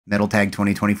Metal Tag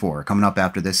 2024, coming up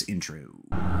after this intro.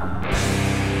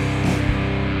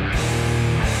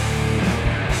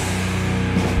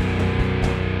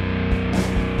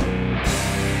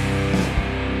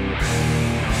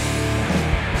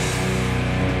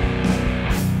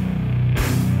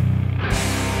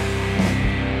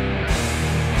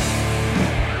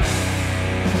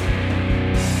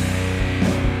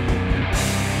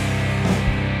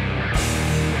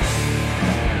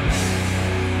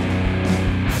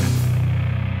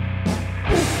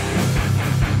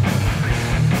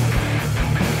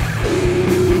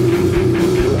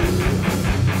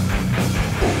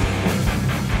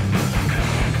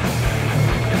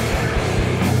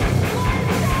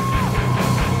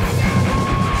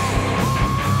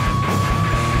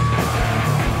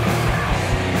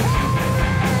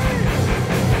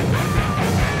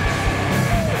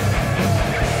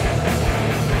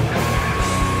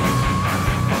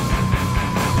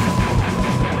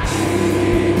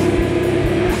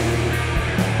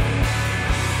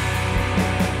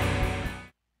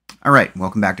 Alright,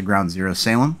 welcome back to Ground Zero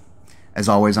Salem. As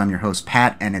always, I'm your host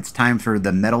Pat, and it's time for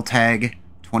the Metal Tag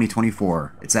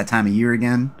 2024. It's that time of year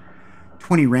again.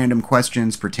 20 random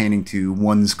questions pertaining to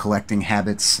one's collecting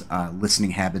habits,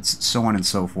 listening habits, so on and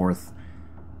so forth,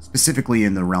 specifically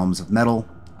in the realms of metal.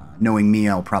 Knowing me,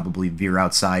 I'll probably veer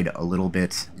outside a little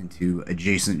bit into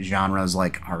adjacent genres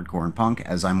like hardcore and punk,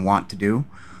 as I'm wont to do.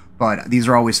 But these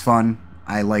are always fun.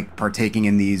 I like partaking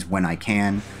in these when I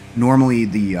can. Normally,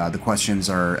 the questions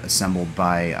are assembled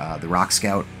by the Rock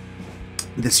Scout.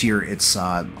 This year, it's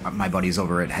my buddies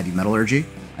over at Heavy Metallurgy.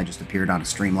 I just appeared on a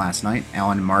stream last night.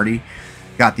 Alan and Marty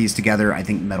got these together. I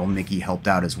think Metal Mickey helped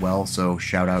out as well, so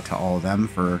shout out to all of them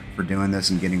for doing this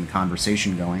and getting the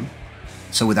conversation going.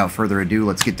 So without further ado,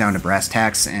 let's get down to brass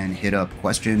tacks and hit up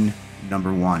question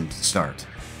number 1 to start.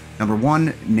 Number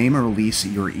 1, name a release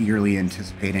you're eagerly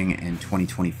anticipating in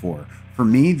 2024. For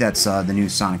me, that's the new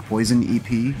Sonic Poison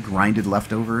EP, Grinded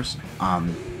Leftovers.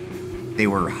 They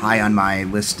were high on my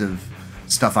list of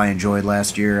stuff I enjoyed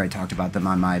last year. I talked about them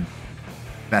on my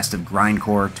Best of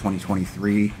Grindcore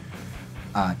 2023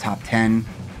 top 10.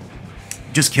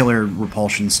 Just killer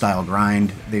Repulsion style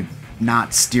grind. They've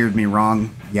not steered me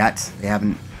wrong yet. They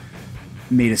haven't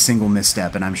made a single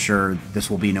misstep, and I'm sure this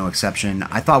will be no exception.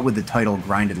 I thought with the title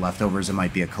Grinded Leftovers it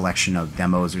might be a collection of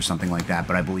demos or something like that,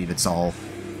 but I believe it's all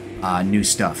new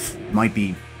stuff. Might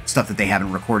be stuff that they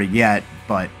haven't recorded yet,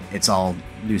 but it's all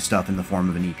new stuff in the form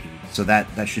of an EP. So that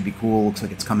should be cool. Looks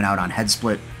like it's coming out on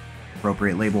Headsplit.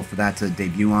 Appropriate label for that to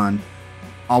debut on.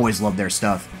 Always love their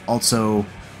stuff. Also,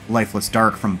 Lifeless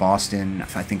Dark from Boston.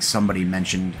 I think somebody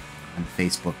mentioned on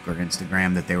Facebook or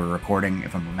Instagram that they were recording,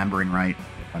 if I'm remembering right.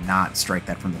 If I'm not, strike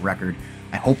that from the record.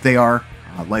 I hope they are.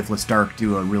 Lifeless Dark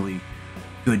do a really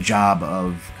good job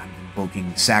of kind of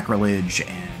invoking sacrilege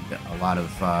and a lot of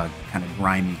kind of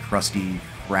grimy, crusty,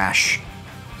 thrash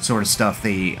sort of stuff.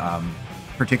 They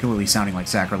particularly sounding like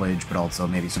Sacrilege, but also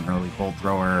maybe some early Bolt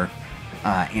Thrower,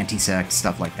 Anti-Sect,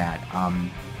 stuff like that.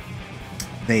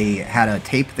 They had a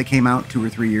tape that came out 2 or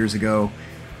 3 years ago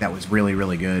that was really,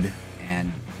 really good,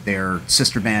 and their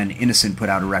sister band Innocent put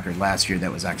out a record last year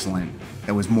that was excellent,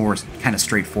 that was more kind of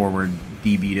straightforward,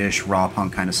 D-beat-ish, raw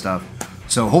punk kind of stuff.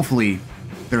 So hopefully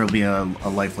there will be a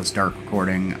Lifeless Dark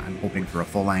recording. I'm hoping for a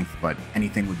full length, but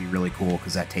anything would be really cool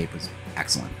because that tape was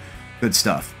excellent. Good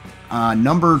stuff.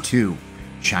 Number 2,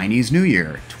 Chinese New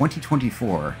Year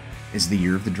 2024 is the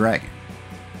year of the dragon.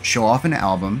 Show off an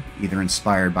album either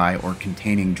inspired by or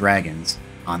containing dragons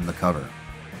on the cover.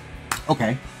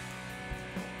 Okay.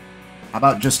 How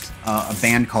about just a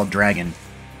band called Dragon?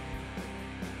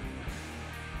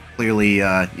 Clearly,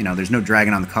 there's no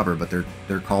dragon on the cover, but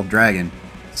they're called Dragon.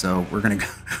 So we're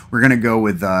gonna go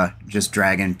with just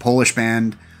Dragon. Polish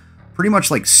band, pretty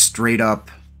much like straight up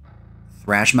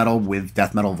thrash metal with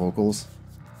death metal vocals.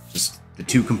 Just the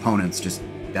two components, just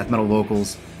death metal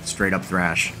vocals, straight up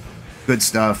thrash. Good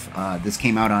stuff. This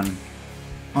came out on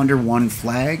Under One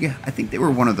Flag. I think they were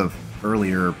one of the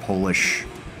earlier Polish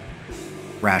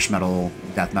thrash metal,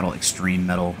 death metal, extreme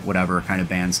metal, whatever kind of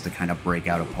bands to kind of break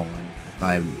out of Poland, if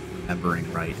I'm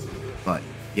remembering right. But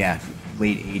yeah,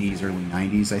 late 80s, early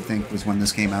 90s, I think, was when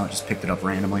this came out. Just picked it up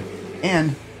randomly.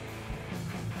 And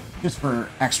just for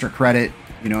extra credit,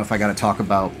 if I got to talk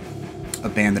about a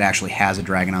band that actually has a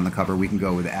dragon on the cover, we can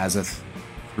go with Azeth,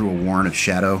 Through a Warren of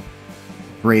Shadow.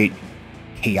 Great,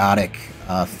 chaotic,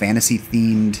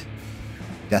 fantasy-themed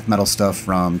death metal stuff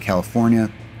from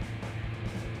California.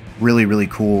 Really, really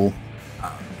cool.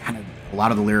 Kind of a lot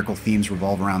of the lyrical themes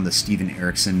revolve around the Steven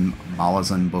Erikson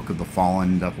Malazan Book of the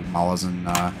Fallen,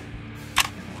 Malazan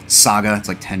saga. It's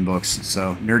like 10 books.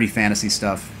 So nerdy fantasy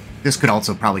stuff. This could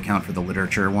also probably count for the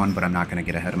literature one, but I'm not going to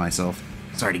get ahead of myself.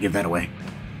 Sorry to give that away.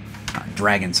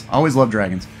 Dragons. Always love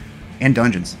dragons. And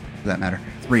dungeons, for that matter.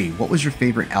 3. What was your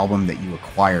favorite album that you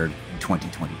acquired in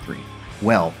 2023?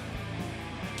 Well,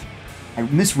 I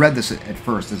misread this at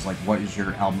first as like, what is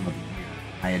your album of the year?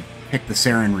 I had picked the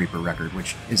Saren Reaper record,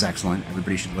 which is excellent.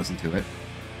 Everybody should listen to it.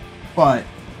 But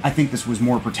I think this was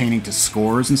more pertaining to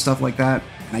scores and stuff like that.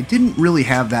 And I didn't really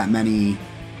have that many,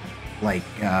 like,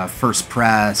 first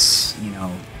press, you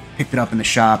know, picked it up in the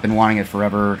shop and wanting it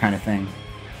forever kind of thing.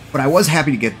 But I was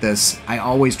happy to get this. I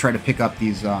always try to pick up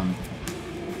these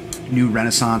new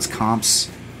Renaissance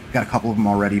comps. Got a couple of them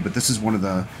already, but this is one of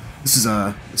the... This is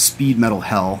a Speed Metal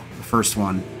Hell, the first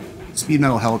one. Speed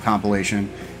Metal Hell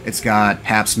compilation. It's got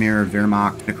Pap Smear,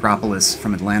 Wehrmacht, Necropolis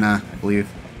from Atlanta, I believe.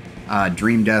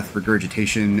 Dream Death,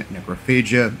 Regurgitation,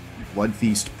 Necrophagia, Blood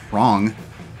Feast, Prong,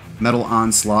 Metal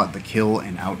Onslaught, The Kill,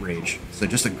 and Outrage. So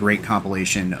just a great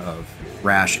compilation of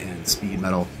thrash and speed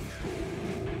metal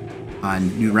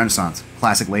on New Renaissance.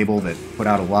 Classic label that put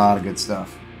out a lot of good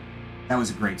stuff. That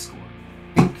was a great score.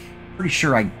 Pretty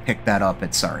sure I picked that up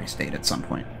at Sorry State at some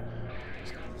point.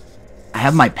 I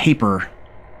have my paper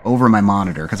over my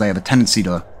monitor because I have a tendency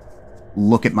to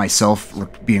look at myself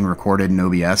being recorded in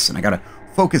OBS, and I gotta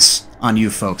focus on you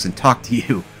folks and talk to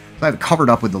you. So I have it covered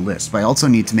up with the list, but I also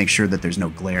need to make sure that there's no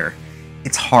glare.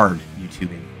 It's hard,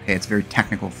 YouTubing, okay? It's a very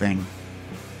technical thing.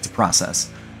 It's a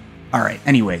process. Alright,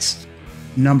 anyways.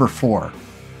 Number 4.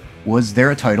 Was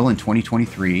there a title in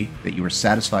 2023 that you were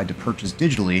satisfied to purchase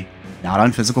digitally, not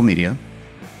on physical media?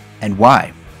 And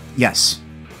why? Yes.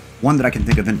 One that I can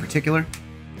think of in particular.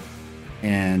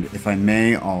 And if I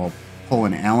may, I'll pull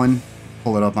an Allen,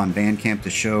 pull it up on Bandcamp to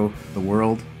show the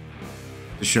world,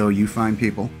 to show you fine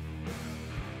people.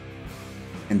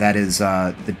 And that is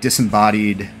the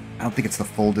disembodied, I don't think it's the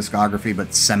full discography,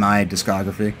 but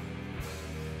semi-discography.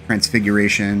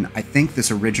 Transfiguration. I think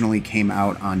this originally came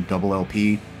out on double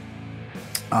LP.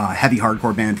 Heavy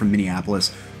hardcore band from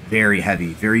Minneapolis. Very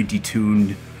heavy, very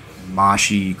detuned,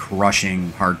 moshy,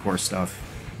 crushing hardcore stuff.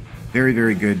 Very,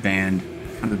 very good band.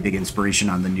 Kind of a big inspiration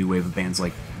on the new wave of bands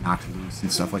like Knocked Loose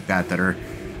and stuff like that that are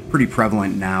pretty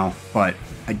prevalent now. But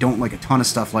I don't like a ton of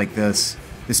stuff like this.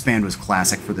 This band was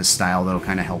classic for this style, though.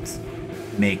 Kind of helped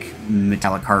make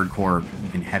metallic hardcore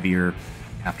even heavier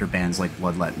after bands like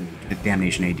Bloodlet and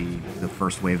Damnation AD, the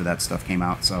first wave of that stuff came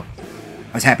out. So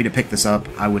I was happy to pick this up.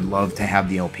 I would love to have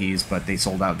the LPs, but they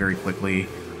sold out very quickly.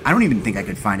 I don't even think I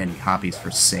could find any copies for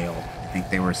sale. I think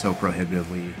they were so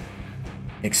prohibitively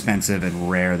expensive and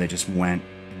rare, they just went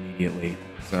immediately.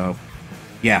 So,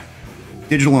 yeah,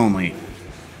 digital only.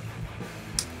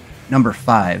 Number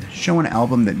 5, show an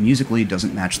album that musically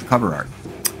doesn't match the cover art.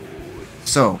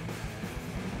 So,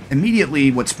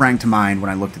 immediately what sprang to mind when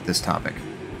I looked at this topic.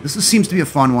 This seems to be a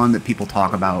fun one that people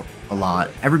talk about a lot.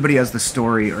 Everybody has the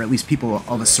story, or at least people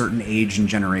of a certain age and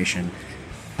generation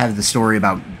have the story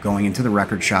about going into the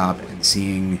record shop and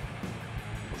seeing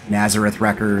Nazareth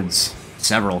records,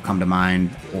 several come to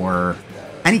mind, or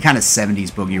any kind of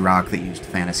 70s boogie rock that used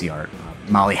fantasy art.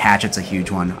 Molly Hatchet's a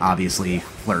huge one, obviously,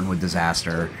 Flirting with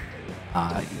Disaster,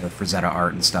 Frazetta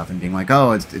art and stuff, and being like,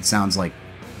 oh, it sounds like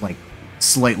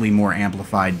slightly more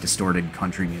amplified, distorted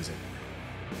country music.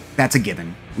 That's a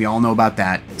given. We all know about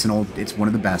that. It's one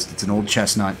of the best. It's an old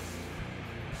chestnut.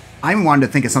 I wanted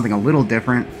to think of something a little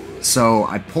different, so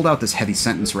I pulled out this Heavy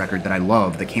Sentence record that I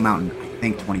love that came out in, I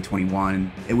think,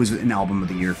 2021. It was an album of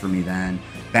the year for me then.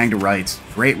 Bang to Rights,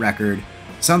 great record.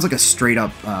 Sounds like a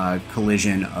straight-up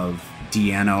collision of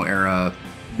Diano-era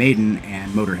Maiden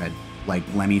and Motorhead, like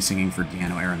Lemmy singing for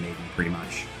Diano-era Maiden, pretty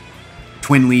much.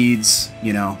 Twin leads,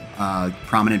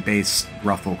 prominent bass,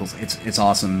 rough vocals. It's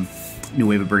awesome. New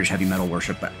wave of British heavy metal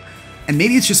worship. And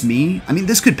maybe it's just me. I mean,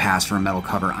 this could pass for a metal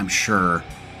cover, I'm sure.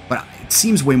 But it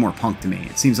seems way more punk to me.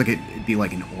 It seems like it'd be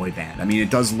like an Oi band. I mean, it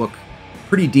does look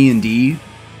pretty D&D.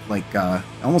 Like, it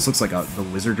almost looks like the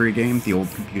Wizardry game, the old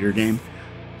computer game.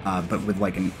 But with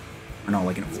like an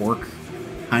orc.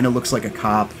 Kind of looks like a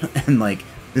cop. And like,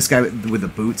 this guy with the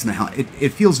boots and the helmet.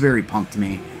 It feels very punk to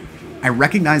me. I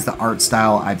recognize the art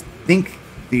style. I think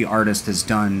the artist has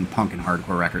done punk and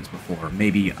hardcore records before.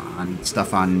 Maybe on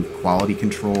stuff on Quality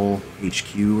Control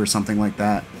HQ or something like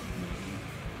that.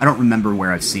 I don't remember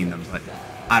where I've seen them, but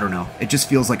I don't know. It just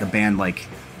feels like a band like,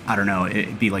 I don't know,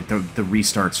 it'd be like the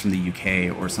Restarts from the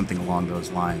UK or something along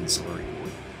those lines. Or,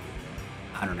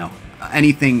 I don't know.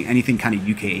 Anything kind of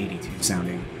UK 82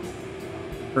 sounding.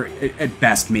 Or at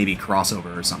best, maybe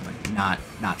crossover or something.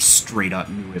 Not straight up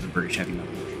new wave of British heavy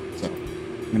metal. So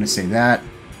I'm going to say that.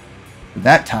 For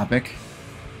that topic,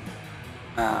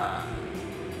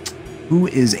 who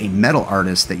is a metal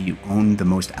artist that you own the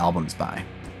most albums by?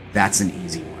 That's an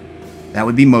easy one. That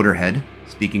would be Motorhead.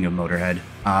 Speaking of Motorhead,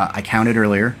 I counted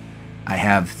earlier. I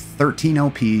have 13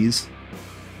 LPs,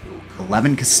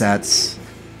 11 cassettes,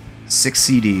 6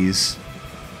 CDs,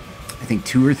 I think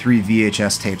 2 or 3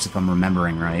 VHS tapes if I'm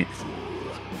remembering right,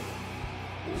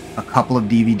 a couple of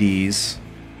DVDs,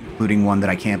 including one that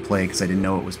I can't play because I didn't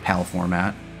know it was PAL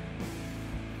format,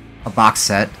 a box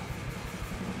set,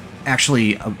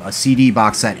 actually a CD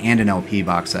box set and an LP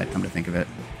box set, come to think of it.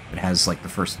 It has like the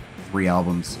first 3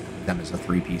 albums, them as a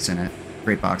 3-piece in it.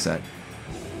 Great box set.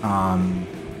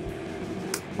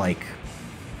 Like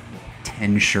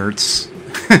 10 shirts,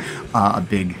 a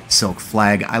big silk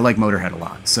flag. I like Motorhead a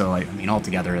lot, so I mean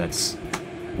altogether that's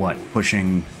what,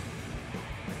 pushing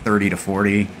 30 to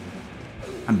 40.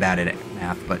 I'm bad at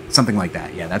math, but something like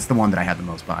that. Yeah, that's the one that I had the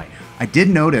most by. I did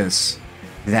notice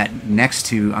that next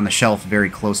to, on the shelf very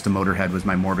close to Motorhead, was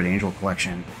my Morbid Angel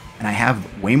collection, and I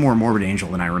have way more Morbid Angel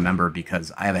than I remember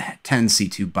because I have a tendency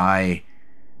to buy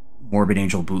Morbid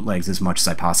Angel bootlegs as much as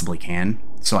I possibly can.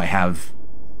 So I have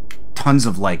tons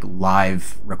of like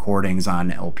live recordings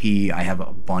on LP. I have a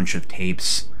bunch of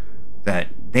tapes that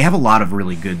they have a lot of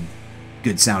really good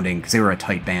sounding, because they were a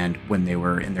tight band when they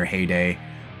were in their heyday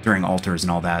during Alters and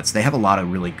all that. So they have a lot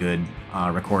of really good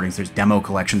recordings. There's demo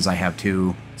collections I have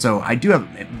too. So I do have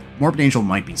Morbid Angel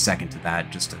might be second to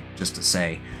that, just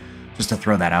to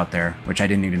throw that out there, which I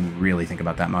didn't even really think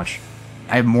about that much.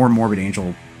 I have more Morbid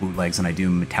Angel bootlegs than I do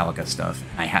Metallica stuff.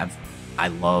 I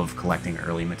love collecting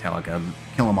early Metallica,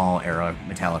 Kill 'Em All era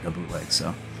Metallica bootlegs,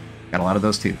 so got a lot of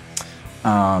those too.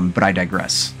 But I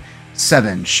digress.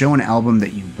 7. Show an album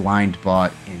that you blind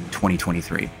bought in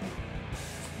 2023.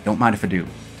 Don't mind if I do.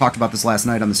 Talked about this last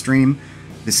night on the stream.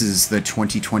 This is the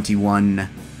 2021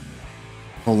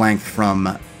 full length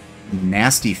from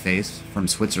Nasty Face from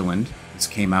Switzerland. This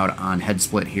came out on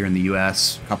Headsplit here in the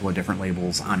US, a couple of different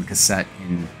labels on cassette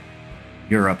in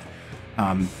Europe.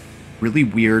 Really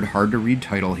weird, hard to read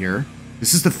title here.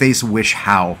 This is the Face Wish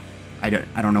How. I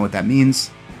don't know what that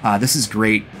means. This is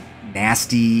great,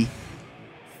 nasty,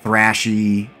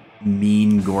 thrashy,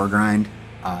 mean gore grind.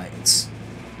 It's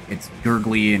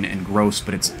gurgly and gross,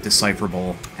 but it's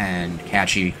decipherable and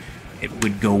catchy. It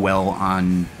would go well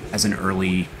on as an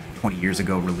early 20 years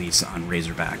ago release on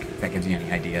Razorback, if that gives you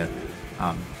any idea.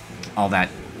 All that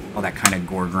kind of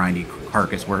gore grindy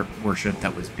carcass worship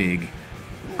that was big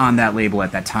on that label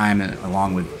at that time,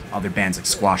 along with other bands like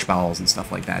Squash Bowels and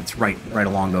stuff like that. It's right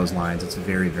along those lines. It's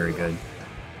very, very good.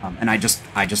 And I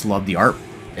just love the art.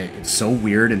 It's so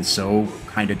weird and so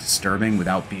kind of disturbing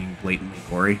without being blatantly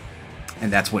gory.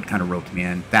 And that's what kind of roped me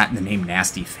in. That and the name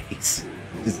Nasty Face.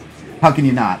 How can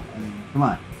you not? I mean, come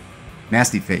on.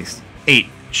 Nasty Face. 8.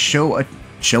 Show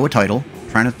a title. I'm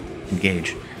trying to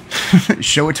engage.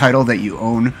 Show a title that you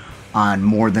own on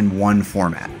more than one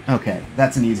format. Okay,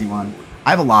 that's an easy one. I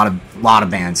have a lot of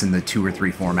bands in the 2 or 3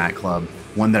 format club.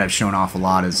 One that I've shown off a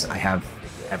lot is I have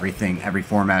every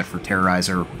format for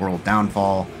Terrorizer, World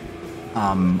Downfall,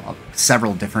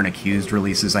 several different Accused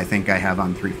releases I think I have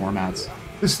on 3 formats.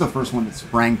 This is the first one that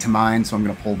sprang to mind, so I'm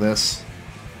going to pull this.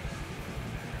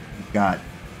 We've got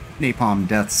Napalm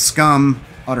Death Scum,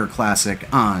 utter classic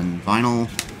on vinyl,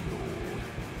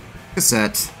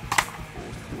 cassette,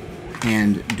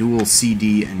 and dual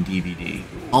CD and DVD.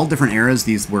 All different eras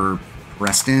these were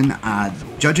pressed in.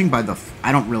 Judging by the...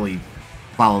 I don't really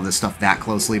follow this stuff that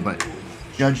closely, but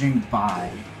judging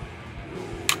by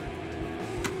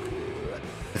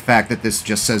the fact that this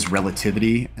just says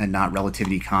Relativity and not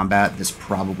Relativity Combat, this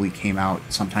probably came out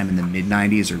sometime in the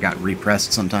mid-90s or got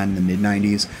repressed sometime in the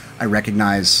mid-90s. I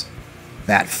recognize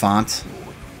that font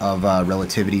of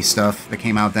Relativity stuff that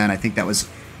came out then. I think that was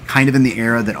kind of in the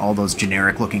era that all those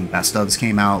generic-looking best-ofs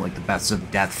came out, like the Best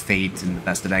of Death Fate and the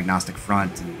Best of Agnostic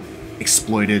Front, and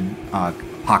Exploited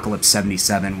Apocalypse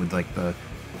 77 with like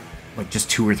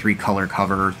just 2 or 3 color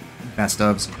cover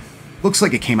best-ofs. Looks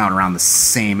like it came out around the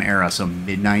same era, so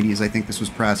mid-90s I think this was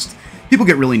pressed. People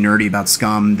get really nerdy about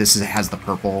Scum. This has the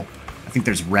purple. I think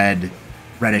there's red,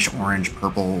 reddish orange,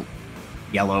 purple,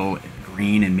 yellow,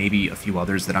 green, and maybe a few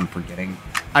others that I'm forgetting.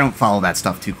 I don't follow that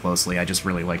stuff too closely. I just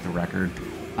really like the record.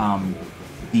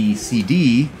 The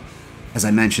CD, as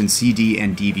I mentioned, CD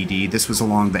and DVD, this was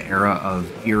along the era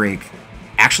of Earache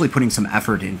actually putting some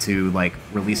effort into like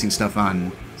releasing stuff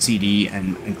on CD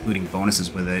and including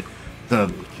bonuses with it. The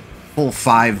full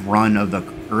 5 run of the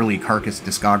early Carcass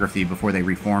discography before they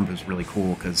reformed was really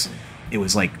cool because it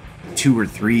was like 2 or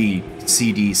 3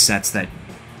 CD sets that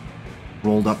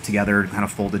rolled up together, kind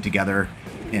of folded together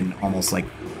in almost like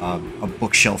a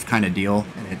bookshelf kind of deal,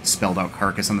 and it spelled out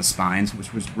Carcass on the spines,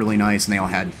 which was really nice, and they all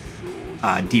had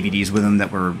DVDs with them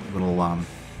that were little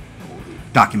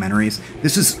documentaries.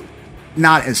 This is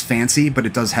not as fancy, but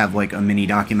it does have like a mini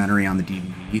documentary on the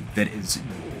DVD that is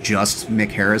just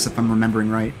Mick Harris, if I'm remembering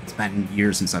right. It's been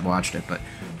years since I've watched it, but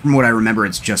from what I remember,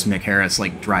 it's just Mick Harris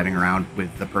like driving around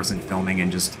with the person filming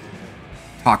and just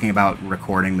talking about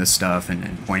recording this stuff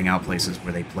and pointing out places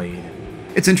where they played.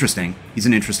 It's interesting. He's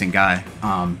an interesting guy.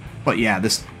 But yeah,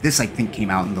 this I think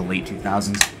came out in the late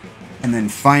 2000s. And then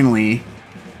finally,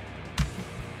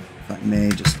 if I may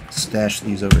just stash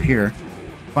these over here.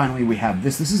 Finally, we have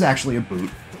this. This is actually a boot.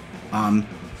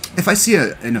 If I see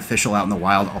an official out in the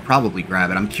wild, I'll probably grab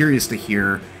it. I'm curious to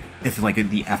hear if like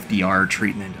the FDR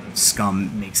treatment of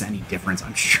Scum makes any difference.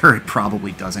 I'm sure it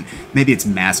probably doesn't. Maybe it's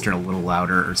mastered a little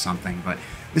louder or something, but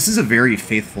this is a very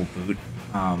faithful boot.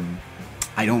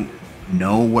 I don't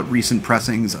know what recent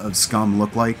pressings of Scum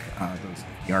look like, those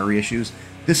FDR reissues.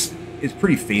 This is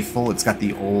pretty faithful. It's got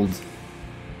the old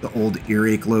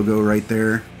earache logo right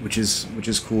there, which is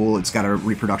cool. It's got a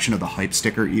reproduction of the hype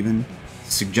sticker even.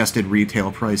 Suggested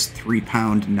retail price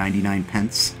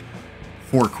 £3.99,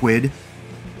 £4.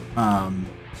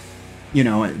 You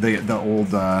know, the old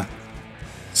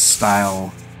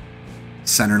style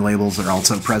center labels are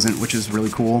also present, which is really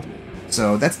cool.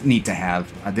 So that's neat to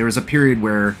have. There was a period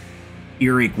where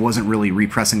Earache wasn't really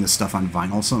repressing the stuff on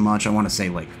vinyl so much. I want to say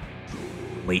like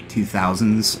late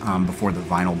 2000s, before the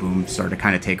vinyl boom started to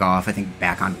kind of take off. I think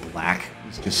Back on Black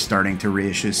was just starting to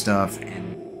reissue stuff,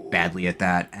 and badly at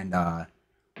that. And I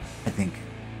think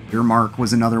Earmark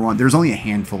was another one. There's only a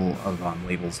handful of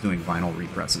labels doing vinyl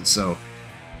represses, so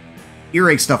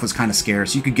Earache stuff was kind of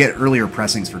scarce. You could get earlier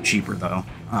pressings for cheaper, though.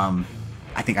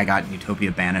 I think I got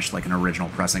Utopia Banished, like an original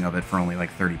pressing of it, for only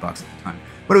like $30 at the time.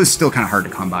 But it was still kind of hard to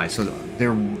come by, so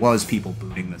there was people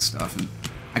booting this stuff. And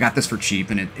I got this for cheap,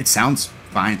 and it sounds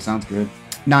fine. It sounds good.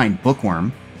 9.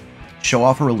 Bookworm. Show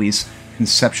off a release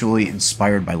conceptually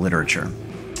inspired by literature.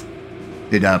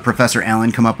 Did Professor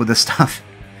Allen come up with this stuff?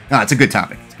 No, it's a good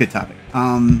topic. It's a good topic.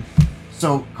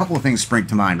 So a couple of things spring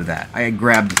to mind with that. I had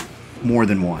grabbed more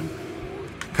than one.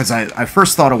 Because I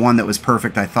first thought of one that was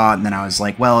perfect, I thought, and then I was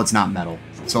like, well, it's not metal.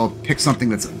 So I'll pick something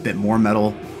that's a bit more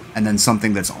metal, and then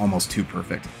something that's almost too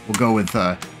perfect. We'll go with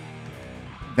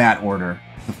that order.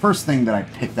 The first thing that I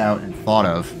picked out and thought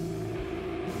of,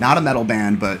 not a metal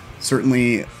band, but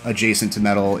certainly adjacent to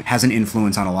metal, it has an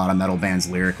influence on a lot of metal bands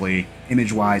lyrically,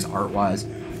 image-wise, art-wise.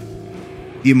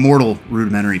 The immortal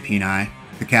Rudimentary Peni,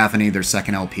 Cacophony, their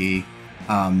second LP.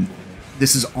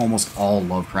 This is almost all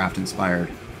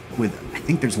Lovecraft-inspired. With, I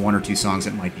think there's one or two songs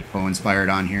that might be Poe-inspired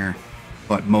on here,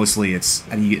 but mostly it's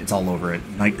all over it.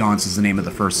 Night Gaunts is the name of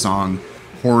the first song.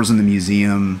 Horrors in the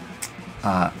Museum,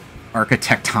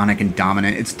 Architectonic and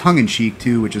Dominant. It's tongue-in-cheek,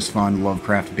 too, which is fun.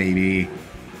 Lovecraft Baby,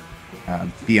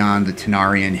 Beyond the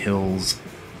Tenarian Hills,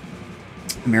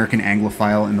 American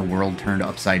Anglophile in the World Turned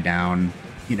Upside Down.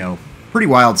 You know, pretty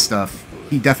wild stuff.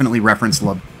 He definitely referenced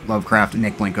Lovecraft,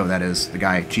 Nick Blinko, that is, the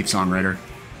guy, chief songwriter.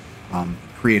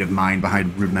 Creative mind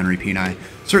behind Rudimentary Peni.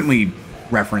 Certainly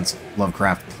referenced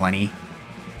Lovecraft plenty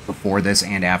before this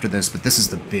and after this, but this is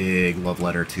the big love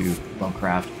letter to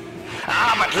Lovecraft.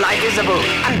 Ah, but life is a book,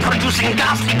 and producing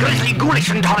ghastly, grisly, ghoulish,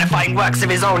 and horrifying works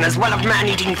of his own, as well of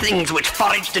man-eating things which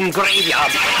foraged in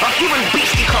graveyards, of human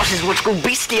beastly crosses which grew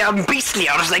beastier and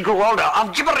beastlier as they grew older,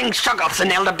 of gibbering shoggoths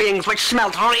and elder beings which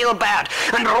smelt real bad,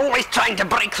 and were always trying to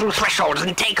break through thresholds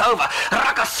and take over,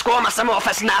 ruckus, squamous,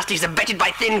 amorphous nasties abetted by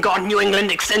thin-gone New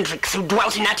England eccentrics who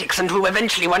dwelt in attics and who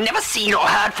eventually were never seen or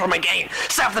heard from again.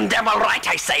 Serve them devil right,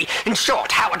 I say. In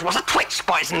short, Howard was a twitch,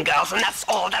 boys and girls, and that's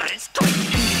all there is to it.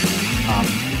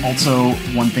 Also,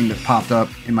 one thing that popped up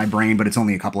in my brain, but it's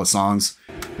only a couple of songs.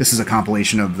 This is a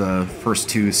compilation of the first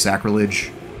two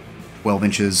Sacrilege 12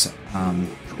 inches.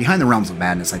 Behind the Realms of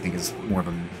Madness, I think, is more of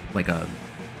a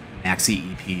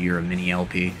maxi EP or a mini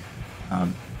LP.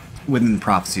 Within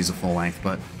Prophecy is a full length,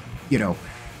 but, you know,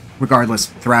 regardless,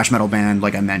 thrash metal band,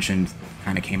 like I mentioned,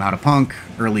 kind of came out of punk.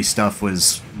 Early stuff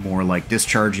was more like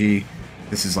Discharge-y.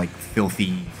 This is like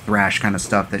filthy thrash kind of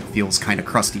stuff that feels kind of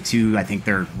crusty too. I think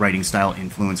their writing style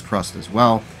influenced crust as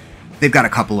well. They've got a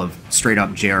couple of straight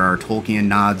up J.R.R. Tolkien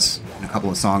nods in a couple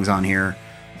of songs on here.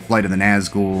 Flight of the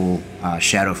Nazgul,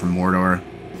 Shadow from Mordor.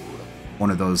 One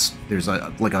of those. There's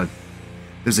a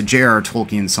J.R.R.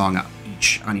 Tolkien song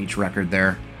on each record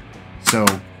there. So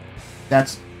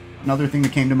that's another thing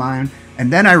that came to mind.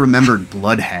 And then I remembered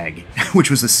Bloodhag,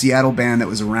 which was a Seattle band that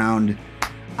was around,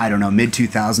 I don't know,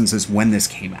 mid-2000s is when this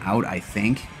came out, I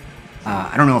think.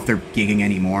 I don't know if they're gigging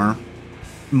anymore.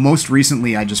 Most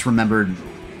recently, I just remembered,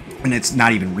 and it's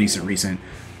not even recent,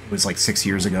 it was like 6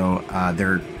 years ago,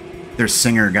 their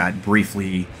singer got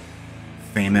briefly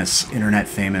famous, internet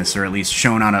famous, or at least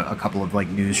shown on a couple of like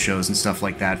news shows and stuff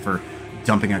like that for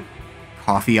dumping a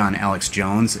coffee on Alex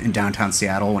Jones in downtown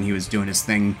Seattle when he was doing his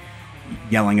thing,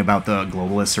 yelling about the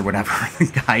globalists or whatever.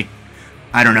 The guy,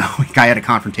 I don't know, the guy had a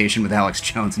confrontation with Alex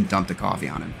Jones and dumped a coffee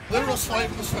on him. Literal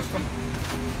slave of the system.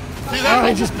 See that?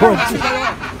 I just broke.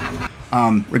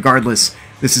 Regardless,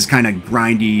 this is kind of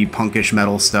grindy, punkish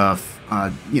metal stuff.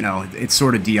 You know, it's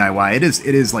sort of DIY.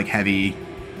 It is like heavy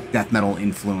death metal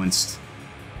influenced,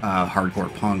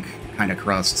 hardcore punk kind of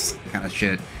crust kind of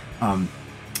shit.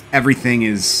 Every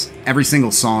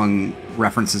single song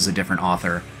references a different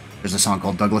author. There's a song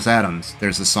called Douglas Adams.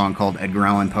 There's a song called Edgar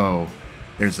Allan Poe.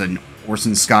 There's an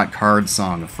Orson Scott Card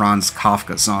song, a Franz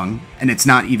Kafka song, and it's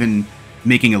not even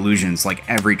making allusions. Like,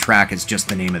 every track is just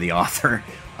the name of the author.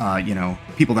 You know,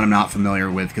 people that I'm not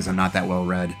familiar with because I'm not that well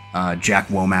read. Jack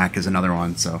Womack is another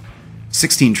one. So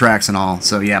 16 tracks in all.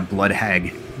 So yeah, Blood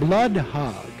Hag. Blood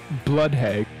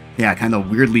Hag. Yeah, kind of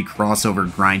weirdly crossover,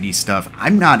 grindy stuff.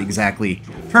 I'm not exactly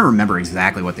I'm trying to remember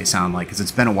exactly what they sound like because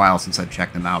it's been a while since I've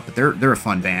checked them out. But they're a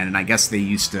fun band, and I guess they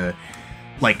used to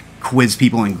like quiz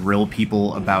people and grill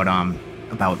people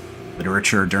about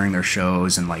literature during their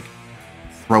shows and like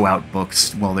throw out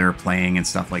books while they were playing and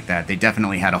stuff like that. They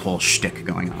definitely had a whole shtick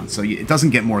going on. So it doesn't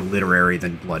get more literary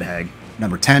than Blood Hag.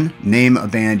 Number 10, name a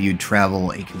band you'd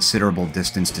travel a considerable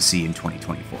distance to see in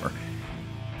 2024.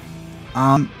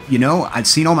 You know, I've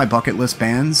seen all my bucket list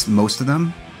bands, most of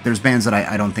them. There's bands that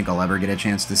I don't think I'll ever get a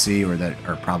chance to see, or that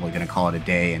are probably going to call it a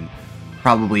day and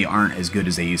probably aren't as good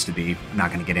as they used to be. I'm not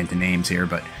going to get into names here,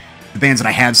 but the bands that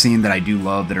I have seen that I do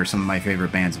love, that are some of my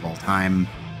favorite bands of all time.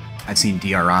 I've seen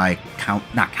DRI,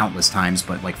 not countless times,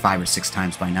 but like 5 or 6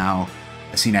 times by now.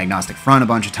 I've seen Agnostic Front a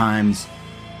bunch of times.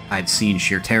 I've seen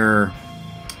Sheer Terror.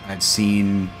 I've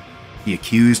seen The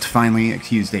Accused, finally,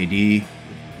 Accused AD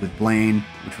with Blaine,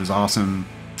 which was awesome.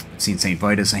 I've seen St.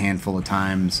 Vitus a handful of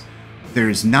times.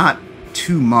 There's not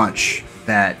too much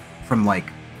that, from like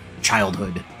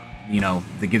childhood, you know,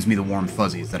 that gives me the warm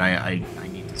fuzzies that I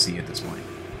need to see at this point.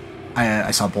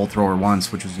 I saw Bolt Thrower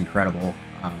once, which was incredible.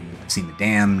 I've seen The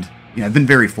Damned. You know, I've been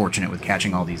very fortunate with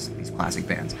catching all these classic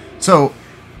bands. So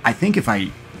I think if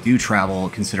I do travel a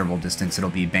considerable distance, it'll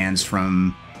be bands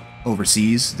from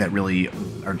overseas that really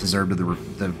are deserved of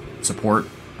the support,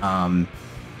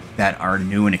 that are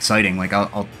new and exciting. Like,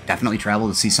 I'll definitely travel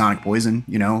to see Sonic Poison,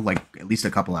 you know, like at least a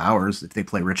couple of hours if they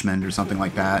play Richmond or something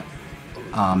like that.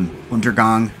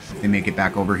 Untergang, if they make it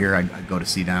back over here, I'd go to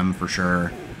see them for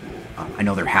sure. I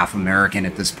know they're half American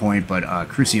at this point, but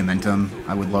Cruciamentum,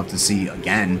 I would love to see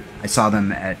again. I saw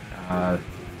them at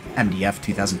MDF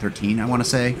 2013, I want to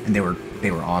say, and they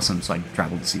were awesome, so I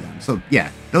traveled to see them. So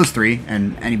yeah, those 3,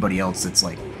 and anybody else that's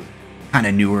like kind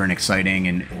of newer and exciting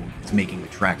and is making the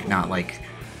trek, not like,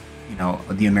 you know,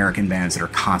 the American bands that are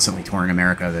constantly touring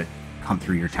America that come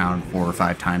through your town 4 or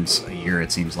 5 times a year,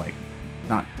 it seems like.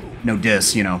 No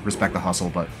diss, you know, respect the hustle,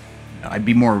 but I'd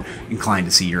be more inclined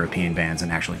to see European bands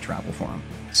and actually travel for them.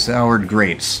 Soured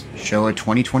Grapes. Show a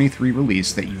 2023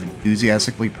 release that you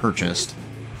enthusiastically purchased,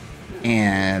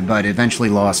 but eventually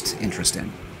lost interest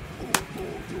in.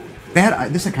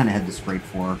 This I kind of had to scrape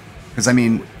for, because I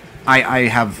mean, I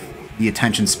have the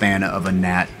attention span of a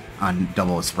gnat on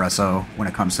double espresso when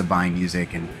it comes to buying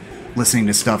music and listening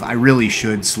to stuff. I really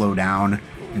should slow down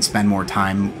and spend more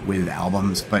time with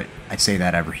albums, but I say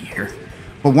that every year.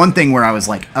 But one thing where I was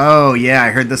like, oh yeah,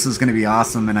 I heard this was going to be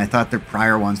awesome, and I thought their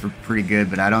prior ones were pretty good,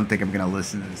 but I don't think I'm going to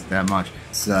listen to this that much.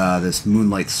 It's this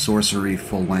Moonlight Sorcery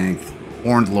full-length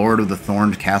Horned Lord of the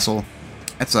Thorned Castle.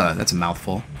 That's a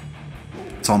mouthful.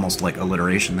 It's almost like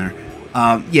alliteration there.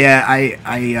 Yeah,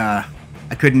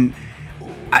 I couldn't...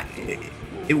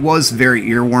 It was very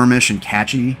earwormish and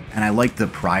catchy, and I liked the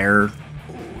prior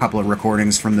couple of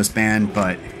recordings from this band,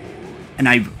 and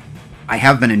I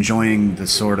have been enjoying the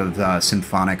sort of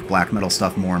symphonic black metal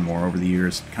stuff more and more over the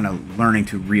years, kind of learning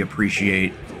to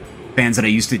reappreciate bands that I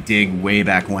used to dig way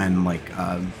back when, like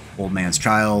Old Man's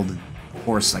Child. Of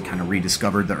course, I kind of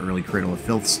rediscovered the early Cradle of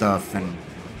Filth stuff and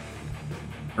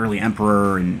early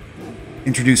Emperor, and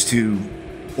introduced to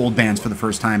old bands for the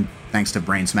first time thanks to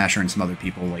Brain Smasher and some other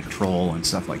people like Troll and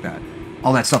stuff like that.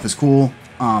 All that stuff is cool.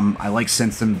 I like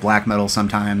synth and black metal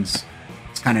sometimes.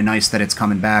 It's kind of nice that it's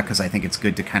coming back, because I think it's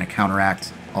good to kind of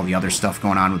counteract all the other stuff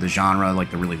going on with the genre,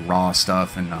 like the really raw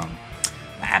stuff and the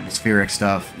atmospheric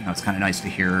stuff. You know, it's kind of nice to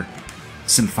hear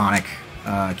symphonic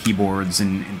keyboards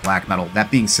in black metal.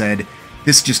 That being said,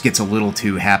 this just gets a little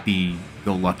too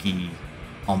happy-go-lucky,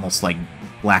 almost like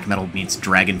black metal meets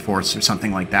Dragon Force or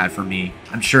something like that for me.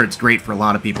 I'm sure it's great for a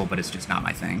lot of people, but it's just not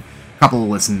my thing. A couple of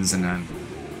listens and I'm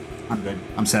good.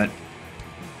 I'm set.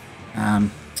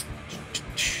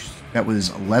 That was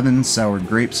 11, Soured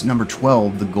Grapes. Number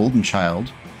 12, The Golden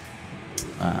Child,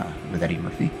 with Eddie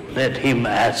Murphy. Let him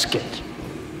ask it.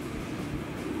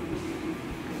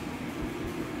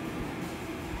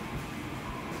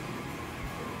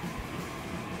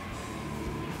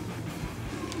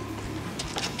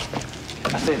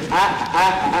 I said,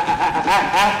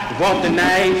 I want the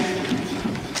knife.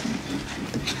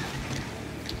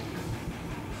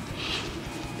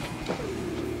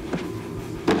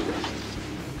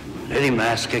 Let him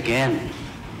ask again.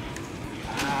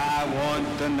 I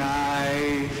want the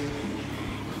knife.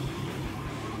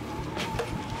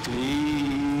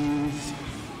 Please.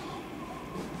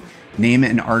 Name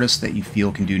an artist that you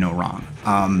feel can do no wrong.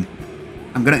 I'm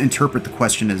going to interpret the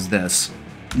question as this,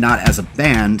 not as a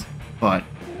band, but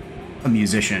a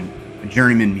musician, a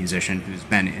journeyman musician who's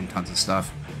been in tons of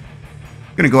stuff.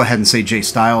 I'm going to go ahead and say Jay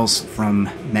Styles from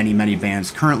many, many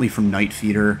bands, currently from Night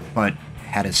Feeder, but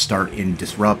had his start in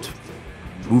Disrupt,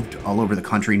 moved all over the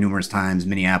country numerous times,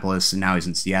 Minneapolis, and now he's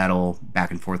in Seattle,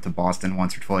 back and forth to Boston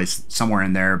once or twice, somewhere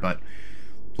in there, but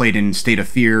played in State of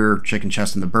Fear, Chicken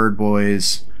Chest and the Bird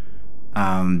Boys,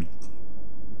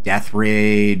 Death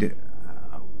Raid,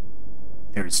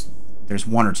 there's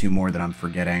one or two more that I'm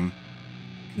forgetting,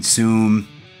 Consume,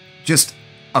 just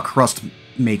a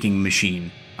crust-making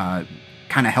machine.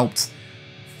 Kind of helped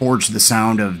forge the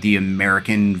sound of the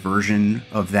American version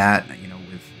of that, you know,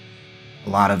 with a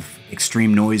lot of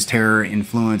extreme noise terror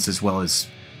influence, as well as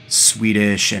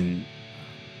Swedish and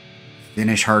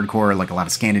Finnish hardcore, like a lot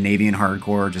of Scandinavian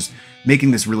hardcore, just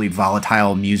making this really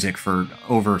volatile music for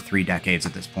over 3 decades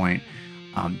at this point.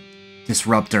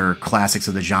 Disruptor classics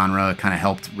of the genre kind of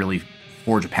helped really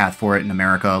forge a path for it in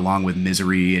America, along with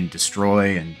Misery and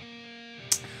Destroy and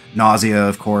Nausea,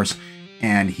 of course.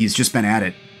 And he's just been at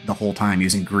it the whole time,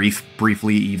 using Grief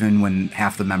briefly, even when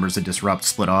half the members of Disrupt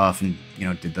split off and, you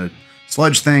know, did the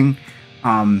sludge thing.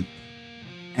 And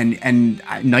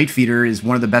Night Feeder is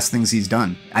one of the best things he's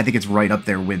done. I think it's right up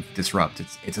there with Disrupt.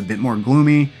 It's a bit more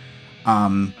gloomy,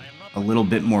 a little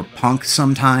bit more punk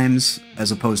sometimes,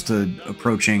 as opposed to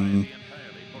approaching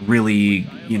really,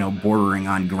 you know, bordering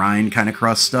on grind kind of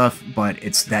crust stuff. But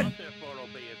it's that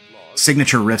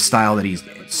signature riff style that he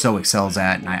so excels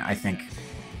at, and I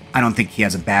don't think he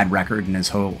has a bad record in his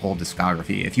whole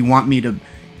discography. If you want me to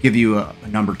give you a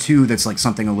number 2 that's like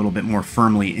something a little bit more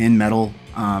firmly in metal,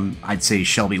 I'd say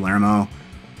Shelby Lermo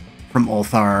from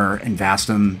Ulthar and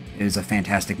Vastum is a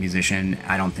fantastic musician.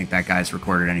 I don't think that guy's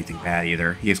recorded anything bad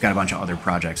either. He's got a bunch of other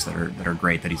projects that are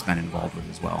great that he's been involved with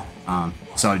as well.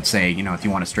 So I'd say, you know, if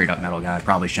you want a straight up metal guy,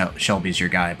 probably Shelby's your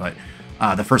guy. But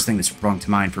the first thing that sprung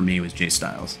to mind for me was Jay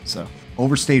Styles. So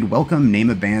Overstayed Welcome, name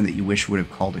a band that you wish would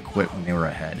have called it quit when they were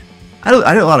ahead. I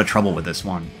had a lot of trouble with this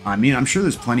one. I mean, I'm sure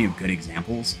there's plenty of good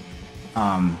examples.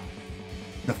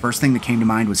 The first thing that came to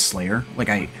mind was Slayer.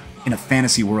 Like, in a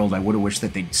fantasy world, I would have wished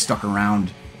that they'd stuck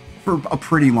around for a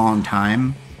pretty long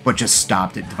time, but just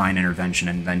stopped at Divine Intervention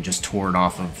and then just toured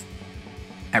off of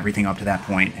everything up to that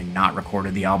point and not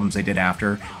recorded the albums they did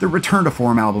after. The Return to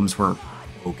Form albums were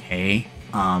okay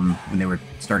when they were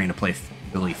starting to play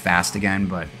really fast again,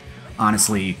 but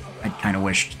honestly, I kind of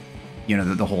wished, you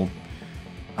know, the whole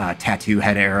tattoo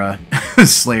head era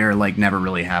Slayer like never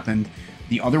really happened.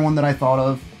 The other one that I thought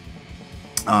of,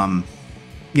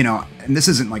 you know, and this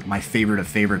isn't like my favorite of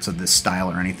favorites of this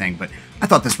style or anything, but I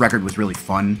thought this record was really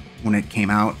fun when it came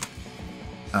out.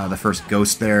 The first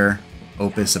Ghost there,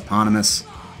 Opus Eponymous.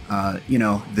 You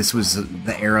know, this was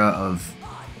the era of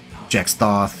Jex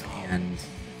Thoth and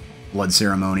Blood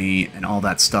Ceremony and all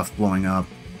that stuff blowing up,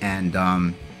 and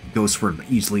Ghosts were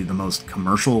easily the most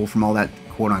commercial from all that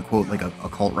quote-unquote like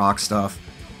occult rock stuff.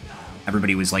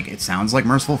 Everybody was like, it sounds like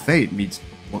Merciful Fate meets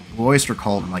Oyster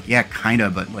Cult. I'm like, yeah, kinda,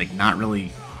 but like not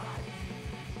really.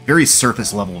 Very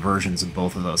surface level versions of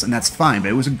both of those, and that's fine, but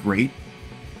it was a great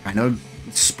kind of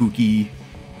spooky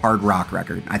hard rock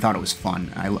record. I thought it was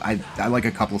fun. I like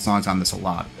a couple of songs on this a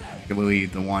lot, particularly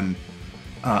the one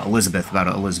Elizabeth, about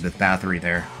Elizabeth Bathory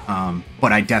there.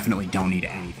 But I definitely don't need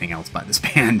anything else by this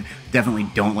band. Definitely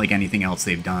don't like anything else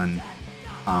they've done.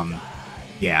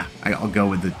 Yeah, I'll go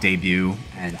with the debut,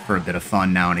 and for a bit of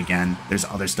fun now and again. There's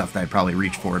other stuff that I'd probably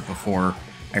reach for it before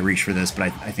I reach for this, but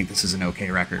I think this is an okay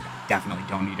record. Definitely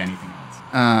don't need anything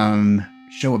else.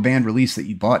 Show a band release that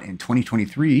you bought in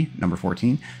 2023, number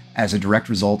 14, as a direct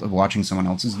result of watching someone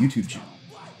else's YouTube channel.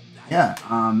 Yeah,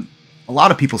 a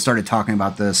lot of people started talking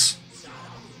about this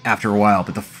after a while,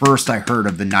 but the first I heard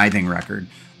of the Nithing record,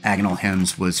 Agonal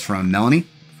Hymns, was from Melanie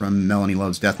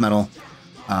Loves Death Metal.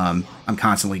 I'm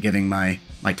constantly giving my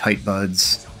tight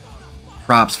buds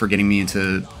props for getting me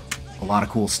into a lot of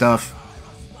cool stuff.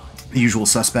 The Usual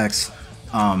Suspects,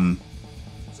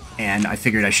 and I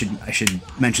figured I should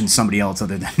mention somebody else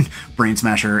other than Brain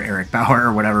Smasher, Eric Bauer,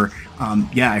 or whatever.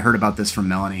 Yeah, I heard about this from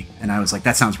Melanie, and I was like,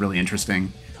 that sounds really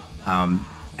interesting.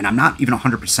 And I'm not even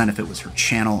 100% if it was her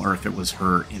channel or if it was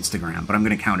her Instagram, but I'm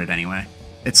going to count it anyway.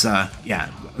 It's,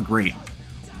 yeah, a great,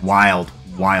 wild,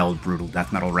 brutal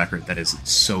death metal record that is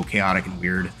so chaotic and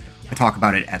weird. I talk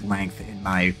about it at length in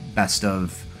my Best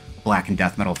of Black and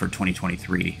Death Metal for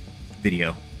 2023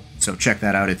 video. So check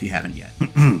that out if you haven't yet.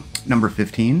 Number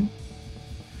 15.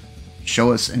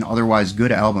 Show us an otherwise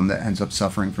good album that ends up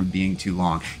suffering from being too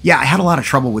long. Yeah, I had a lot of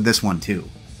trouble with this one too,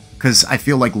 because I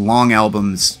feel like long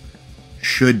albums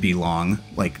should be long.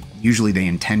 Like, usually they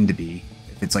intend to be.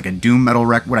 If it's like a doom metal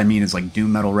record, what I mean is like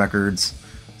doom metal records,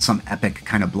 some epic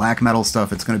kind of black metal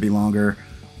stuff, it's going to be longer.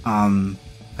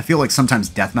 I feel like sometimes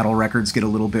death metal records get a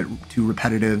little bit too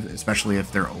repetitive, especially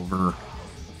if they're over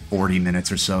 40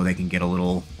 minutes or so. They can get a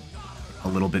little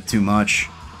bit too much,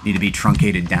 need to be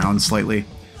truncated down slightly.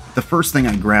 The first thing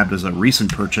I grabbed was a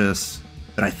recent purchase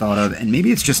that I thought of, and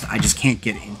maybe it's just I just can't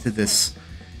get into this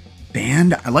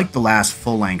band. I like the last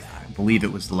full-length, I believe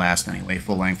it was the last anyway,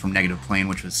 full-length from Negative Plane,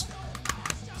 which was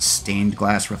Stained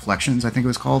Glass Reflections, I think it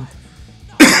was called.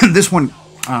 This one,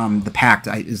 The Pact,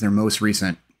 is their most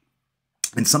recent,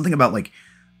 and something about like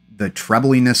the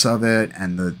trebliness of it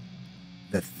and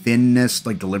the thinness,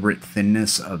 like deliberate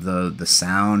thinness of the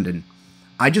sound, and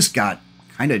I just got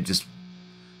kind of just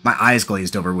my eyes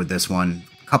glazed over with this one.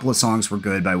 A couple of songs were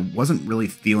good, but I wasn't really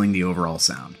feeling the overall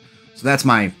sound. So that's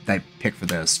my pick for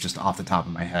this, just off the top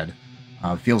of my head.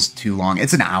 It feels too long.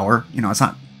 It's an hour, you know, it's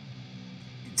not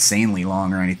insanely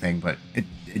long or anything, but it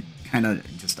kind of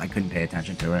just, I couldn't pay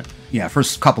attention to it. Yeah,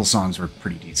 first couple songs were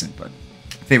pretty decent, but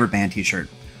favorite band t-shirt.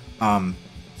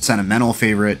 Sentimental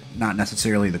favorite, not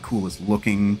necessarily the coolest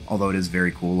looking, although it is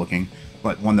very cool looking,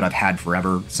 but one that I've had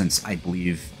forever since, I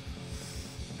believe,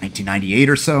 1998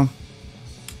 or so.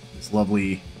 This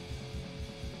lovely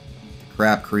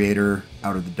Crap Creator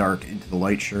Out of the Dark Into the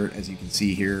Light shirt, as you can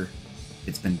see here.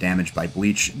 It's been damaged by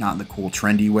bleach, not in the cool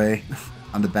trendy way.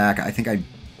 On the back, I think I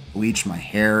bleached my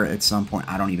hair at some point.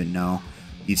 I don't even know.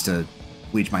 Used to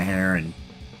bleach my hair and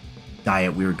dye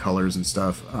it weird colors and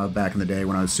stuff back in the day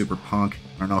when I was super punk.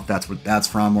 I don't know if that's what that's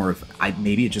from, or if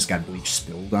maybe it just got bleach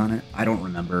spilled on it. I don't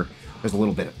remember. There's a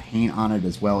little bit of paint on it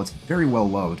as well. It's very well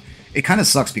loved. It kind of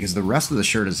sucks because the rest of the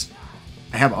shirt is...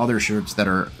 I have other shirts that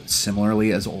are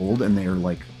similarly as old, and they're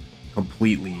like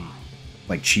completely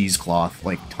like cheesecloth,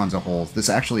 like tons of holes. This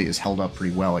actually is held up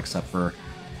pretty well, except for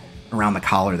around the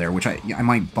collar there, which I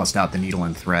might bust out the needle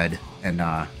and thread and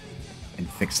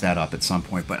fix that up at some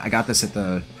point. But I got this at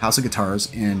the House of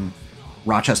Guitars in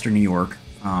Rochester, New York.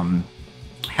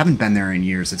 Haven't been there in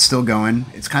years. It's still going.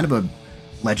 It's kind of a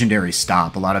legendary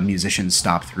stop. A lot of musicians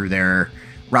stop through there.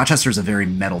 Rochester's a very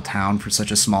metal town for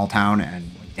such a small town,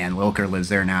 and Dan Lilker lives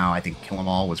there now. I think Kill 'Em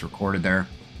All was recorded there.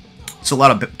 So a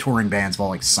lot of touring bands have all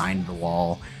like signed the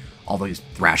wall, all these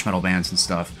thrash metal bands and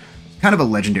stuff. Kind of a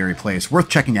legendary place, worth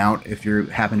checking out if you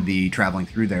happen to be traveling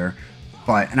through there.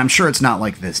 And I'm sure it's not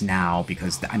like this now,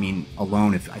 because I mean,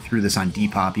 alone, if I threw this on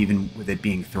Depop, even with it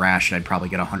being thrashed, I'd probably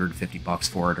get $150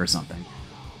 for it or something.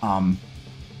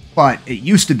 But it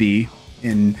used to be,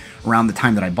 around the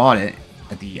time that I bought it,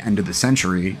 at the end of the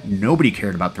century, nobody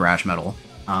cared about thrash metal.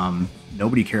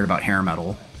 Nobody cared about hair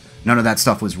metal. None of that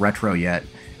stuff was retro yet.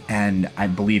 And I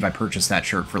believe I purchased that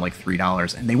shirt for like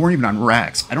 $3, and they weren't even on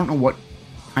racks. I don't know what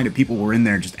kind of people were in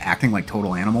there just acting like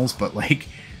total animals, but like,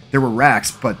 there were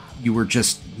racks, but you were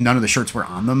just, none of the shirts were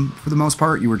on them for the most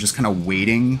part. You were just kind of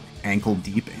wading ankle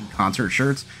deep in concert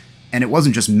shirts. And it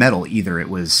wasn't just metal either. It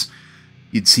was,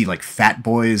 you'd see like Fat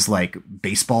Boys, like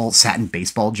satin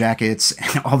baseball jackets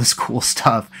and all this cool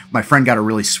stuff. My friend got a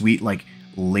really sweet, like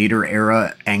later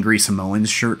era Angry Samoans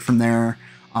shirt from there.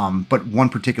 But one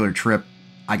particular trip,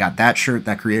 I got that shirt,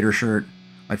 that Creator shirt.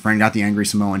 My friend got the Angry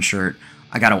Samoan shirt.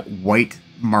 I got a white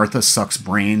Martha Sucks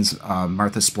Brains,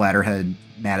 Martha Splatterhead,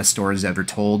 Maddest Stories Ever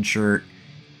Told shirt,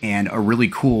 and a really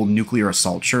cool Nuclear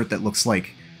Assault shirt that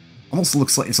almost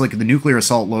looks like it's like the Nuclear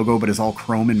Assault logo, but it's all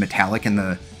chrome and metallic, and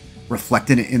the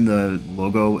reflected in the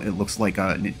logo, it looks like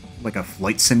a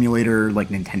flight simulator, like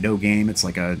Nintendo game. It's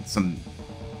like some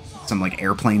like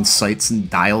airplane sights and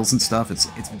dials and stuff.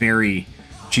 It's very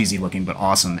cheesy looking, but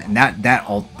awesome. And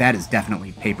that is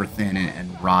definitely paper thin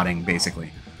and rotting,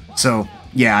 basically. So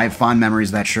yeah, I have fond memories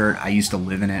of that shirt. I used to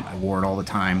live in it. I wore it all the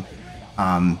time.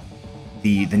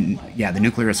 The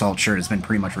Nuclear Assault shirt has been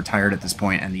pretty much retired at this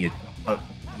point, and the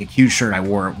Accused shirt I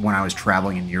wore when I was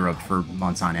traveling in Europe for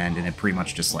months on end, and it pretty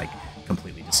much just like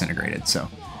completely disintegrated. So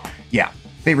yeah,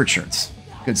 favorite shirts,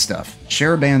 good stuff.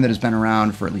 Share a band that has been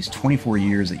around for at least 24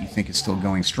 years that you think is still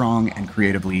going strong and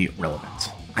creatively relevant.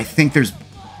 I think there's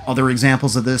other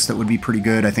examples of this that would be pretty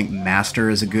good. I think Master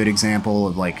is a good example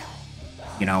of, like,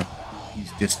 you know,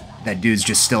 that dude's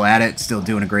just still at it, still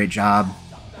doing a great job,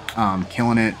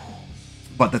 killing it.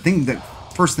 But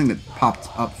first thing that popped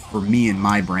up for me in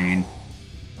my brain,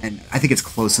 and I think it's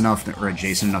close enough or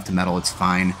adjacent enough to metal, it's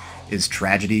fine, is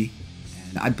Tragedy.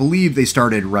 And I believe they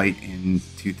started right in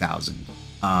 2000.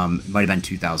 It might have been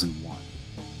 2001.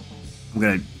 I'm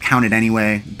going to count it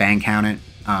anyway, bang count it.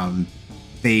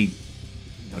 They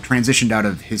transitioned out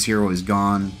of His Hero Is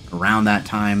Gone around that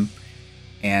time,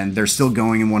 and they're still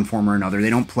going in one form or another. They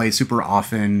don't play super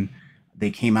often. They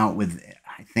came out with,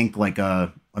 I think, like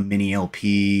a mini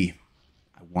LP,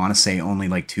 I want to say only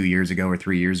like 2 years ago or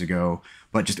 3 years ago,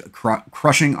 but just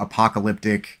crushing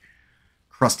apocalyptic,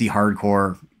 crusty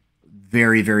hardcore,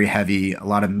 very, very heavy, a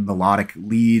lot of melodic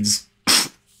leads,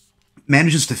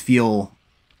 manages to feel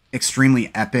extremely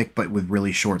epic, but with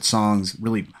really short songs,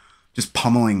 really just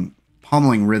pummeling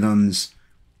rhythms,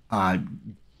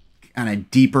 kind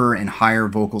of deeper and higher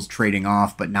vocals trading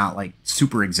off, but not like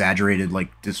super exaggerated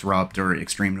like Disrupt or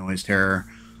Extreme Noise Terror.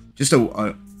 Just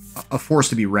a force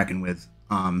to be reckoned with.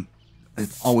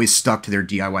 They've always stuck to their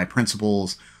DIY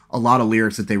principles. A lot of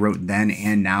lyrics that they wrote then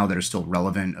and now that are still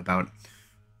relevant about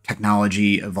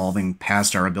technology evolving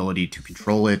past our ability to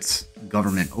control it,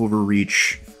 government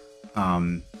overreach,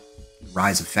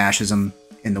 rise of fascism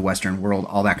in the Western world,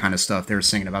 all that kind of stuff. They were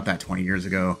singing about that 20 years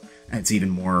ago, and it's even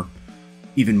more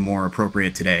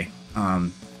appropriate today.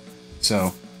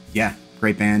 So yeah,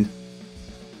 great band,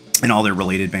 and all their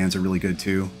related bands are really good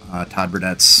too. Todd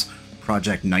Burdett's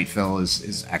project Nightfell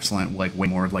is excellent, like way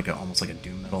more of like almost like a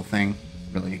doom metal thing.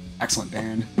 Really excellent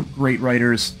band, great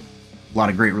writers, a lot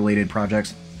of great related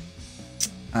projects.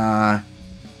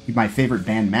 My favorite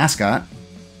band mascot,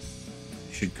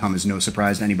 should come as no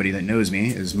surprise to anybody that knows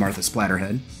me, is Martha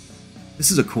Splatterhead. This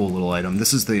is a cool little item.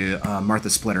 This is the Martha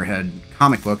Splatterhead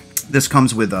comic book. This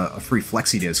comes with a free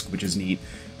flexi disc, which is neat.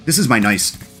 This is my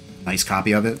nice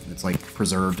copy of it. It's like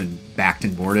preserved and backed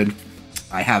and boarded.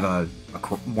 I have a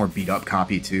more beat up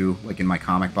copy too, like in my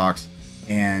comic box,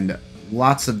 and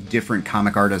lots of different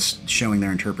comic artists showing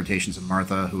their interpretations of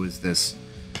Martha, who is this,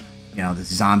 this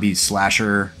zombie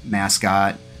slasher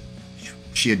mascot.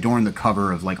 She adorned the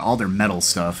cover of like all their metal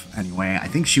stuff. Anyway, I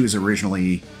think she was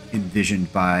originally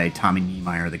envisioned by Tommy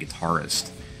Niemeyer, the guitarist.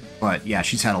 But yeah,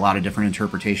 she's had a lot of different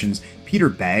interpretations. Peter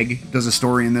Bagg does a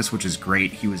story in this, which is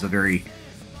great. He was a very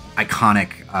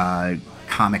iconic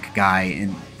comic guy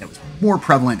that was more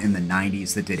prevalent in the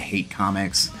 90s that did hate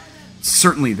comics.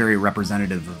 Certainly very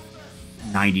representative of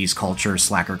 90s culture,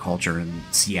 slacker culture in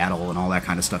Seattle and all that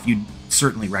kind of stuff. You'd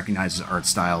certainly recognize his art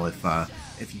style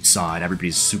if you saw it.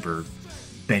 Everybody's super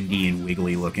bendy and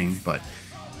wiggly looking, but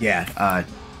yeah,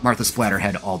 Martha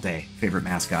Splatterhead all day. Favorite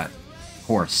mascot, of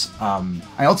course.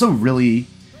 I also really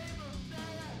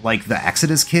like the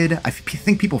Exodus Kid. I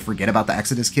think people forget about the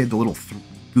Exodus Kid, the little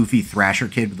goofy thrasher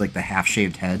kid with like the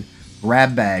half-shaved head.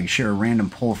 Grab bag, share a random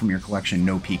pull from your collection,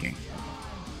 no peeking.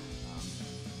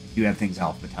 You have things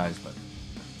alphabetized, but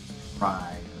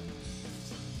try.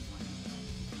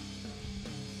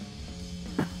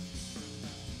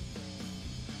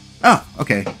 Oh,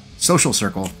 okay. Social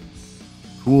Circle.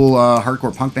 Cool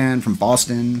hardcore punk band from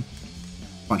Boston.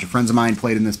 A bunch of friends of mine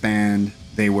played in this band.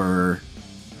 They were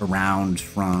around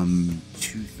from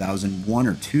 2001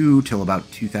 or 2 till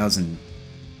about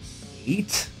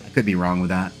 2008. I could be wrong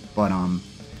with that. But,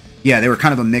 yeah, they were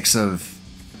kind of a mix of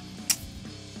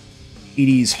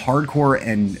 80s hardcore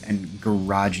and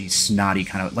garagey, snotty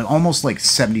kind of, like almost like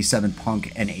 77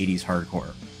 punk and 80s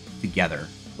hardcore together.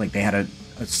 Like they had a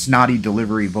snotty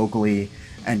delivery vocally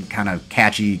and kind of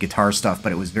catchy guitar stuff,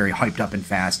 but it was very hyped up and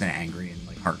fast and angry and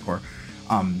like hardcore.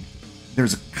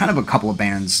 There's kind of a couple of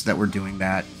bands that were doing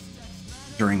that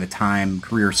during the time.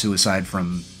 Career Suicide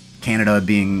from Canada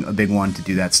being a big one to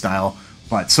do that style,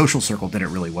 but Social Circle did it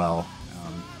really well.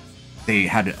 They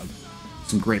had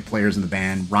some great players in the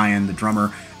band. Ryan, the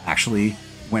drummer, actually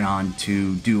went on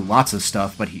to do lots of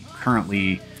stuff, but he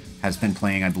currently has been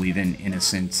playing, I believe, in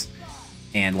Innocent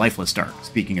and Lifeless Dark,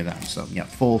 speaking of them. So yeah,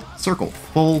 full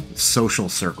Social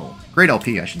Circle. Great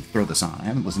LP, I should throw this on. I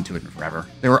haven't listened to it in forever.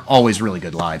 They were always really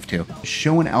good live, too.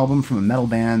 Show an album from a metal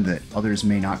band that others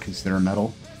may not consider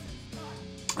metal.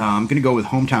 I'm going to go with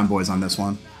Hometown Boys on this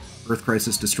one. Earth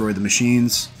Crisis, Destroy the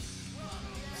Machines.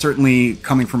 Certainly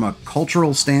coming from a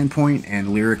cultural standpoint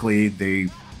and lyrically, they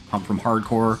come from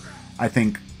hardcore. I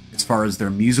think as far as their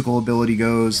musical ability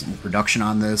goes, and the production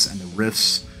on this and the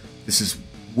riffs, this is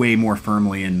way more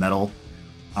firmly in metal.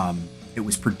 It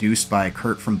was produced by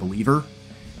Kurt from Believer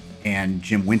and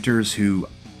Jim Winters, who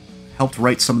helped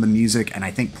write some of the music and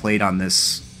I think played on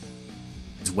this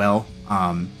as well,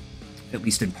 at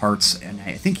least in parts. And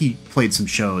I think he played some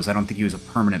shows. I don't think he was a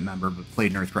permanent member, but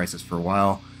played in Earth Crisis for a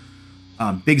while.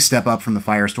 Big step up from the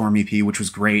Firestorm EP, which was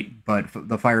great, but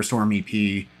the Firestorm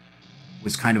EP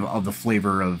was kind of the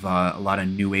flavor of a lot of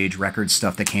new age record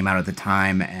stuff that came out at the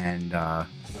time, and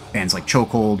bands like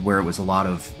Chokehold, where it was a lot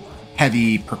of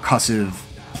heavy, percussive,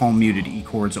 palm-muted E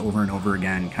chords over and over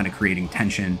again, kind of creating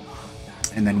tension,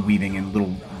 and then weaving in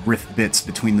little riff bits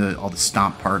between all the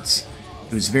stomp parts.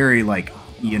 It was very, like,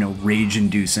 you know,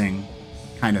 rage-inducing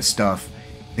kind of stuff.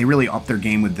 They really upped their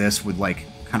game with this, with, like,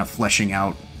 kind of fleshing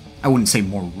out, I wouldn't say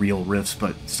more real riffs,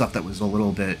 but stuff that was a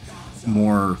little bit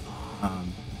more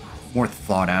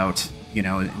thought out, you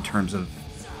know, in terms of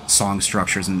song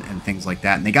structures and things like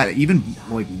that. And they got even,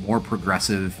 like, more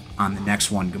progressive on the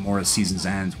next one, Gamora's Seasons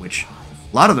Ends, which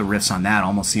a lot of the riffs on that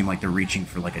almost seem like they're reaching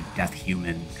for, like, a Death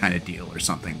Human kind of deal or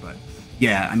something. But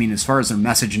yeah, I mean, as far as their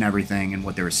message and everything and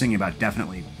what they were singing about,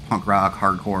 definitely punk rock,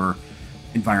 hardcore,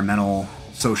 environmental,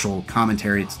 social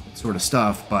commentary sort of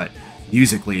stuff. But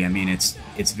musically, I mean, it's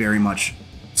very much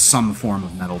some form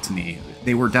of metal to me.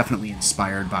 They were definitely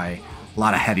inspired by a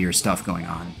lot of heavier stuff going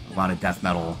on, a lot of death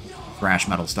metal, thrash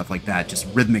metal, stuff like that. Just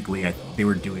rhythmically, they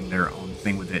were doing their own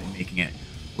thing with it and making it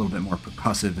a little bit more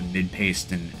percussive and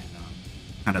mid-paced and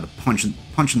kind of the punch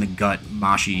in the gut,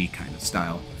 moshy kind of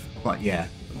style. But yeah,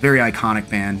 very iconic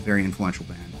band, very influential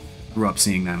band. Grew up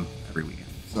seeing them every weekend.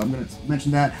 So I'm going to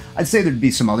mention that. I'd say there'd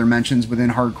be some other mentions within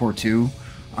hardcore too.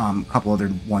 A couple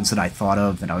other ones that I thought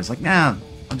of that I was like, nah,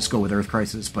 I'll just go with Earth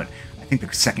Crisis. But I think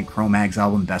the second Cro-Mags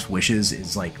album, Best Wishes,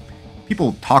 is like,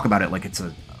 people talk about it like it's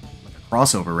a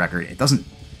crossover record.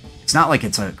 It's not like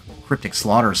it's a Cryptic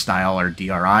Slaughter style or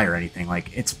DRI or anything.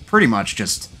 Like, it's pretty much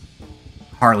just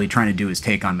Harley trying to do his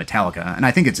take on Metallica. And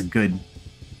I think it's a good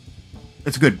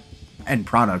end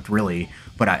product, really.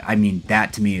 But I mean,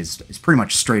 that to me is pretty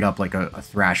much straight up like a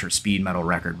thrash or speed metal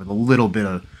record with a little bit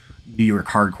of New York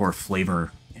hardcore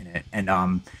flavor in it. And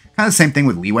kind of the same thing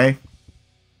with Leeway.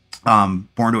 Born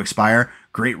to Expire,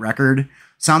 great record.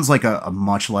 Sounds like a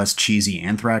much less cheesy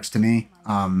Anthrax to me.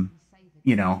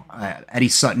 You know, Eddie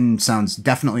Sutton sounds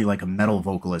definitely like a metal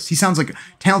vocalist. He sounds like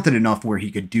talented enough where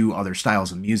he could do other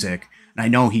styles of music. And I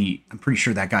know I'm pretty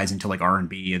sure that guy's into like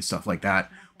R&B and stuff like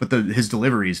that. But his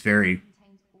delivery is very,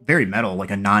 very metal,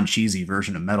 like a non-cheesy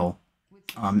version of metal.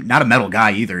 Not a metal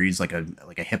guy either. He's like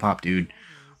a hip hop dude,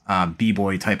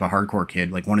 b-boy type of hardcore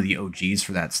kid, like one of the OGs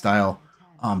for that style.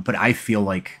 But I feel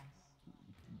like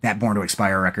that Born to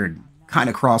Expire record, kind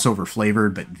of crossover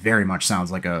flavored, but very much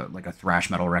sounds like a thrash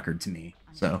metal record to me.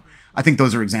 So I think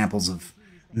those are examples of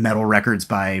metal records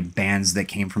by bands that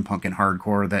came from punk and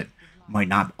hardcore that might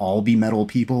not all be metal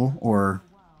people, or,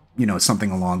 you know,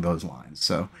 something along those lines.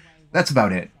 So that's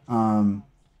about it.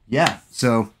 Yeah,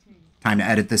 so time to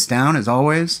edit this down, as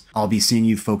always. I'll be seeing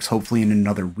you folks hopefully in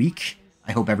another week.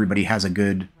 I hope everybody has a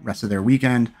good rest of their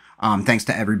weekend. Thanks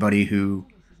to everybody who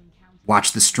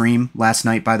watched the stream last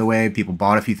night, by the way. People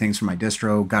bought a few things from my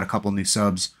distro, got a couple new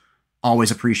subs.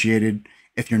 Always appreciated.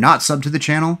 If you're not subbed to the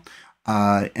channel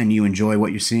and you enjoy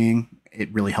what you're seeing,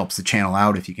 it really helps the channel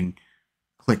out if you can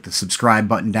click the subscribe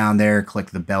button down there,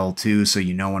 click the bell too, so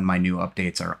you know when my new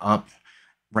updates are up.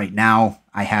 Right now,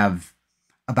 I have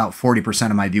about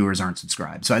 40% of my viewers aren't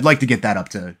subscribed, so I'd like to get that up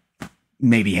to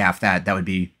maybe half that. That'd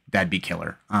be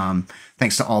killer.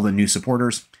 Thanks to all the new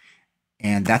supporters.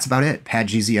 And that's about it. Pat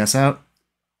GZS out.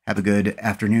 Have a good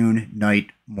afternoon,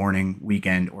 night, morning,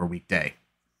 weekend, or weekday.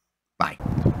 Bye.